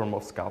guidance in form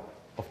of SCAP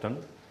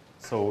often,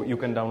 so you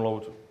can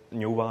download a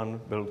new one,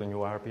 build a new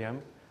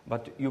RPM.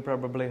 But you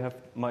probably have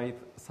made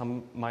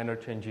some minor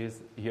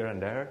changes here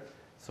and there,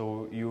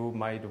 so you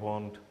might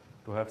want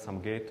to have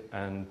some Git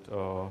and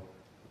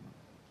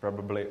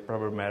probably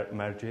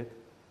merge it.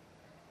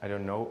 I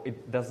don't know.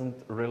 It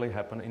doesn't really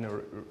happen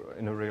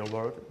in a real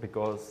world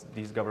because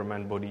these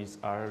government bodies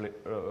are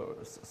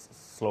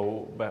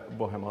slow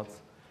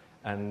behemoths,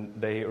 and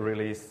they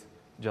release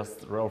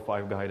just Rel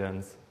 5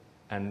 guidance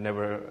and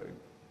never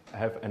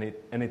have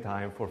any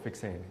time for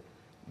fixing it.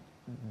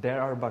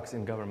 There are bugs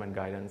in government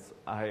guidance.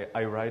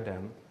 I write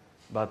them,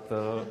 but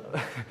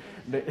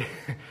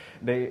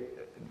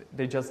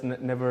they just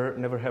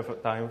never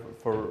have time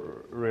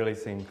for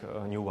releasing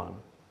a new one.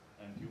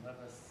 And you have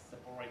a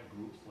separate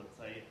groups. Let's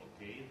say,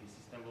 okay, the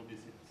system will be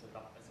set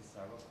up as a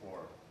server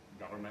for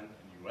government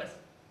and US,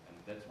 and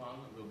that one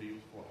will be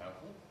used for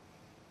health,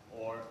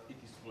 or it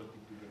is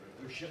collected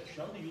together.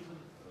 Shall the user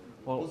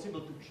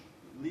possible to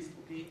list?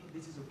 Okay,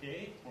 this is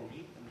okay for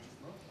me, and this is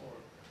not, or.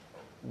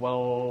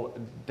 Well,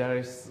 there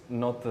is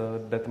not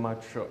that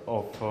much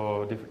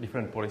of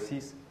different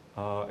policies.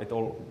 It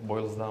all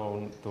boils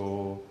down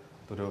to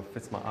the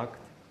FISMA Act,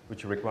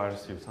 which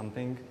requires you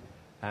something,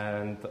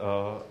 and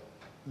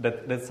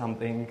that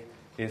something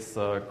is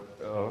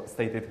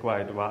stated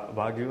quite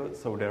vague.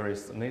 So there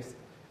is NIST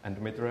and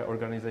MITRE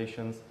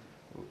organizations,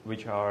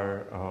 which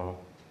are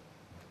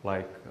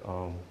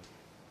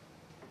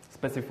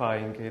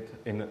specifying it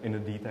in a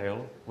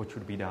detail what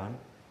should be done.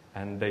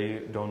 And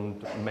they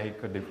don't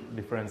make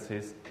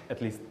differences,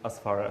 at least as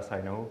far as I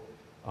know,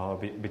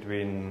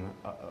 between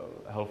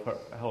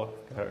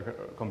healthcare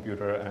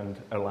computer and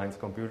airlines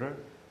computer.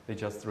 They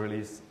just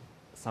release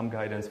some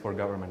guidance for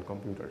government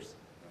computers,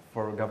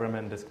 for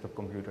government desktop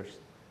computers,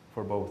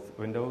 for both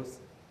Windows,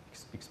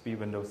 XP,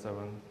 Windows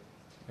 7,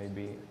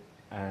 maybe,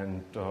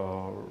 and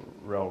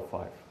RHEL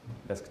 5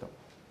 desktop.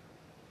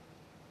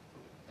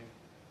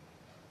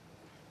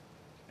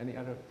 Any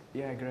other?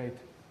 Yeah, great.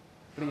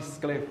 Please,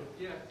 Cliff.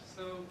 Yeah,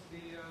 so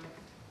the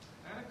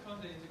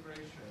Anaconda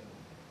integration,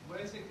 where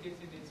is it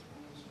getting its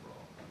rules from?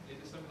 Is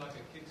it something like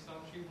a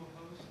Kickstart you will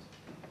host?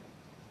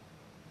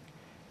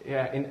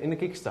 Yeah, in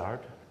Kickstart,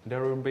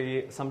 there will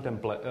be some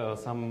template,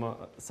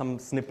 some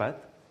snippet,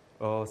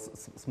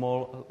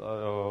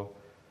 small.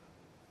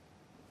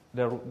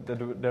 There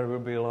will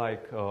be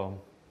like a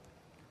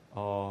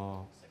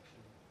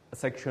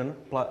section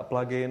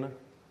plugin,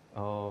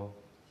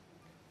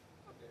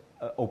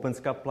 open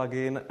SCAP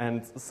plugin,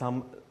 and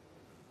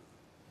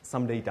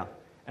some data.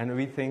 And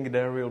we think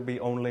there will be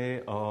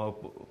only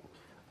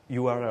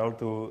URL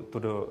to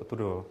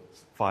the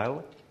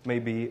file,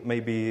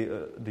 maybe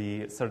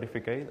the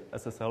certificate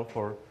SSL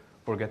for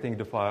getting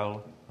the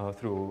file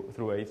through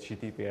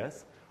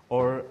HTTPS.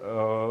 Or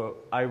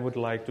I would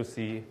like to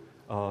see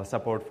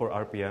support for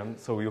RPM,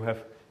 so you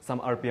have some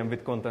RPM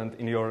with content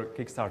in your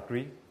Kickstart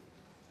tree,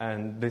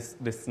 and this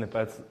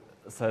snippet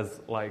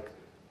says like,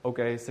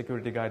 okay,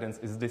 security guidance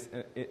is this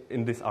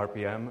in this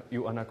RPM.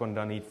 You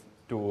Anaconda needs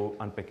to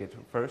unpick it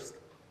first,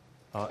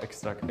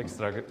 extract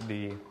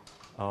the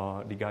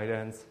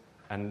guidance,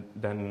 and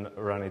then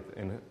run it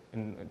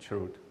in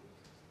chroot.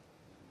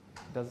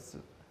 Does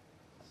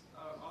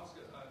I'll ask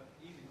an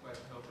easy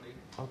question, hopefully.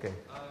 okay.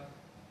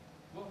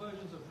 What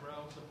versions of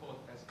RHEL support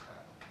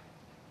SCAP?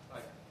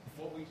 Like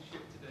what we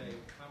ship today,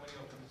 how many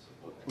of them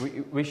support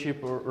SCAP? We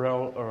ship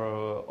RHEL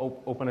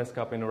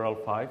OpenSCAP in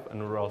RHEL 5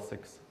 and RHEL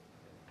 6.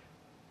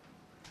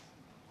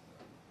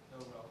 No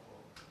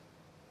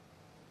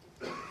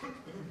RHEL 4.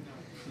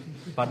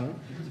 Pardon?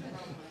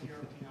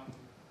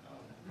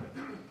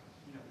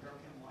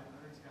 European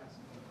libraries got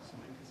some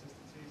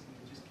inconsistencies, and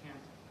you just can't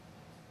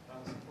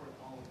support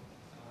all of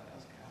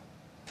SCAP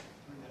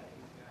through that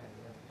API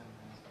the RPM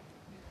has.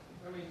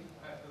 I mean,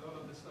 a lot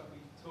of the stuff we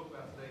talk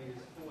about today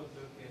is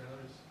forward-looking, and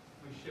others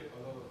we ship a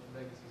lot of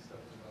legacy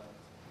stuff to that.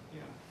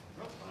 Yeah,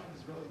 RHEL 5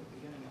 is really the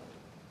beginning of it,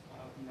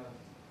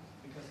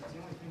 because it's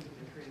the only thing that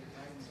they created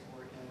guidance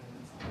for in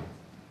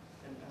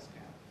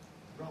SCAP.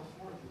 RHEL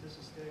 4, the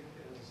dissystig,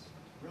 is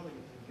really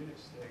the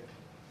Unix stig,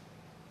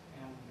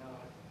 and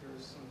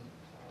there's some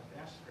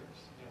bash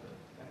scripts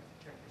that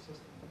check your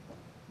system.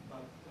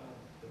 But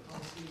the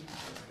policy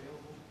that's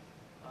available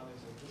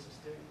is a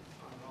dissystig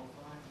on RHEL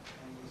 5,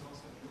 and there's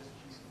also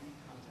USGCB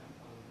content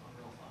on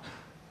RHEL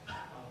 5.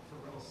 For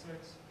RHEL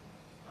 6,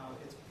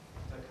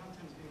 the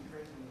content is being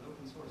created in an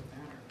open source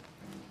manner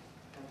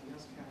at the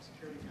SCAP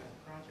Security Guide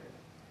project.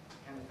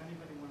 And if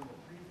anybody wanted to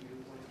preview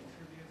or to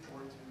contribute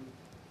or to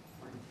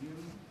review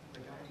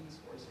the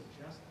guidance or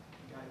suggest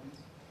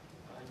guidance,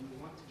 you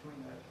would want to join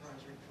that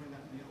project, join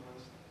that mail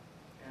list,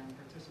 and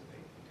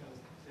participate, because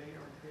they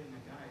are creating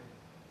a guide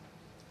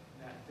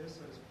that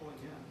DISA is pulling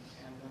in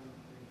and then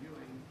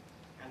reviewing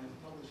and then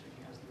publishing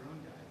as their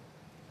own guide.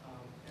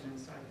 And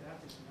inside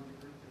that, there's another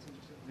group that's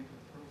interested in making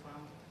a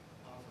profile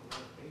for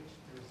RHEL H.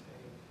 There's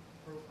a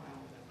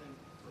profile, I think,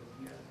 for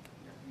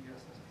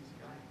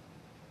USSPCI.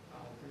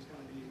 There's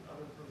going to be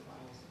other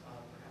profiles,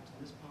 perhaps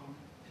NISPOM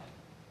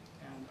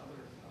and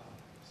other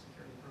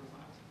security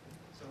profiles.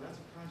 So that's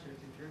a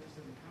project. If you're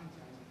interested in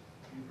content,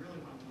 you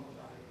really want to know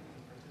about it and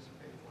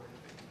participate, or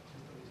just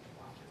at least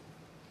watch it.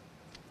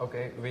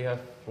 Okay, we have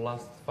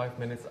last 5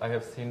 minutes. I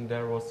have seen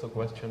there was a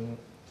question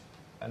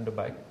in the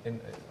back. Yeah. I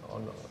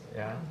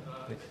don't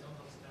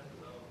understand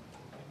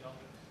completely on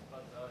it,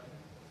 but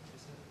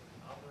is it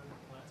other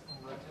plans from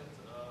Red Hat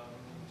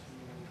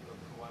to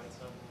provide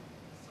some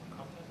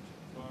content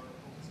for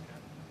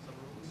OpenSCAP, some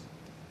rules?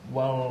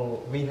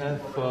 Well, we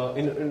have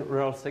in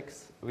RHEL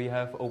 6 we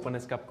have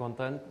OpenSCAP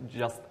content,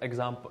 just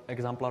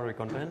exemplary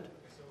content.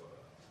 So,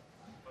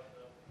 but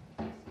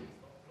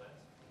it's not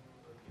plans to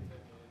give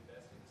any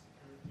basic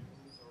security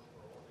rules or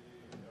for all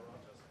the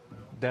erratas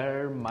around?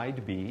 There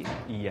might be,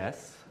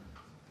 yes.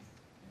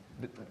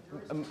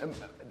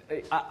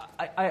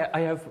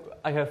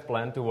 I have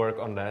planned to work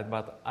on that,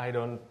 but I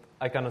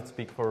cannot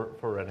speak for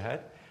Red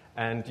Hat.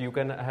 And you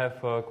can have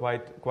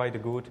quite a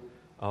good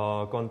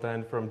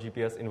content from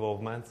GPS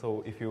involvement.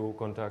 So if you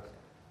contact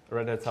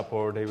Red Hat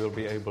support, they will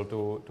be able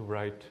to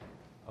write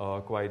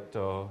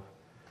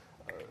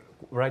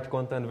write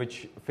content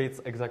which fits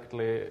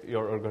exactly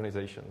your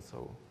organization.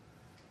 So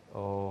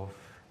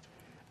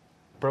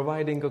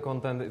providing a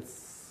content,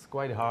 it's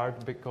quite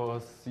hard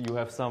because you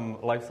have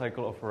some life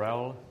cycle of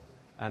RHEL,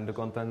 and the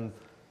content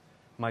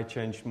might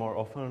change more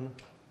often.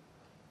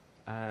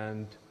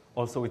 And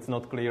also, it's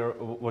not clear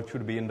what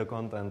should be in the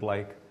content.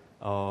 Like,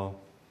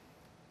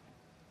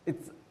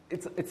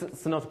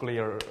 it's not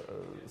clear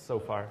so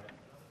far.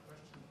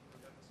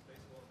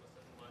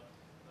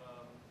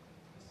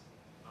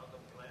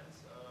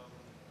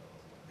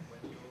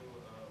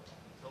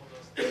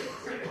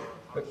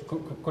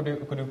 Could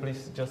you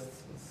please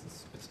just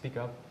speak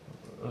up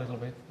a little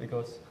bit,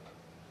 because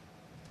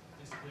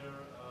is there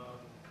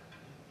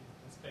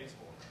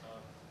spacewalk.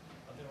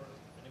 Are there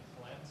any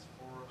plans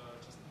for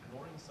just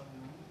ignoring some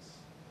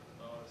rules,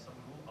 some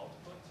rule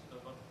output?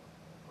 But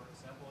for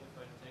example, if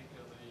I take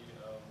the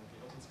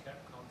open SCAP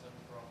content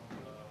from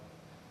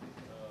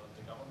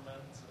the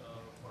government,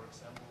 for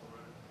example,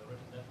 the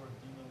Reddit network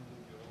daemon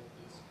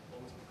is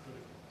always be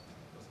critical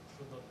because it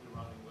should not be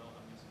running well.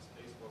 I'm using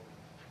spacewalk.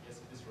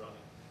 Yes, it is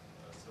running.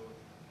 So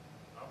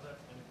are there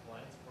any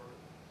plans for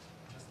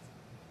just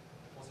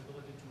the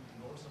possibility to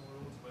ignore some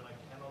rules when I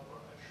cannot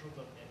or I should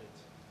not edit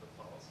the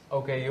files?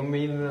 Okay, you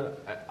mean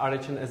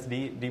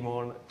RHNSD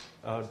daemon?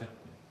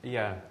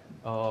 Yeah.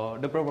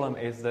 The problem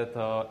is that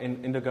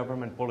in the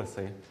government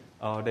policy,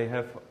 they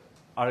have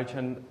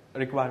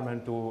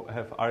requirement to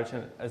have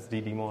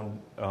RHNSD daemon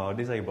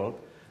disabled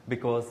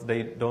because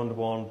they don't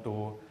want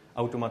to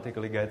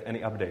automatically get any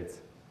updates.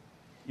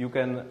 You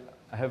can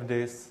have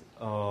this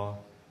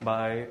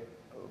by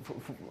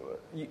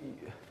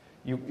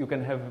you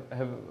can have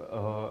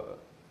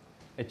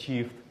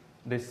achieved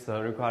this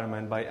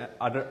requirement by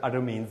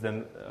other means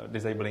than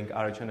disabling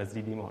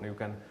RHNSD daemon. You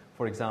can,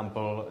 for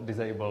example,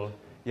 disable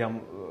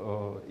yum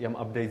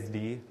updates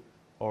D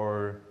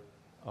or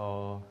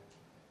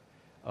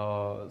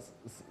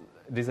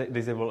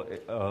disable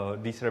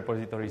these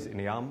repositories in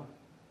yum,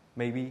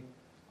 maybe.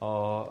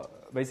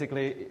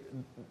 Basically,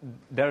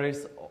 there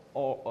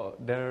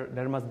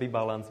must be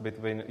balance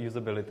between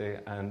usability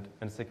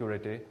and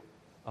security.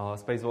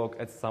 Spacewalk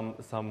adds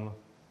some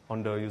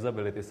on the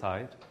usability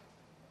side,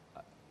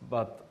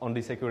 but on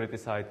the security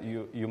side,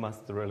 you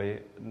must really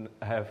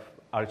have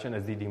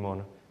RHNSD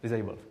daemon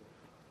disabled.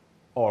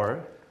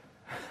 Or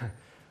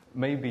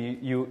maybe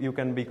you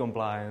can be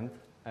compliant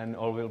and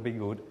all will be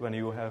good when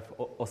you have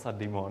OSAT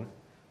daemon,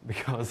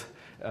 because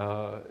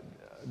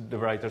the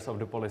writers of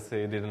the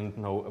policy didn't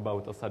know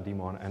about OSAT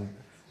daemon and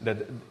that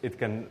it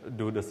can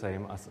do the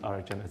same as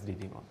RHNSD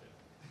daemon.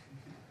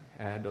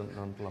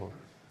 Don't blow.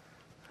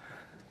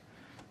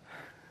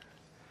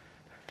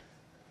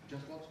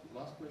 Just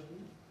last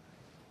question.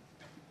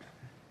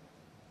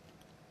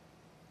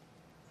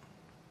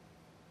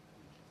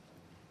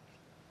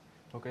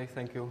 Okay,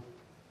 thank you.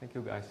 Thank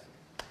you, guys.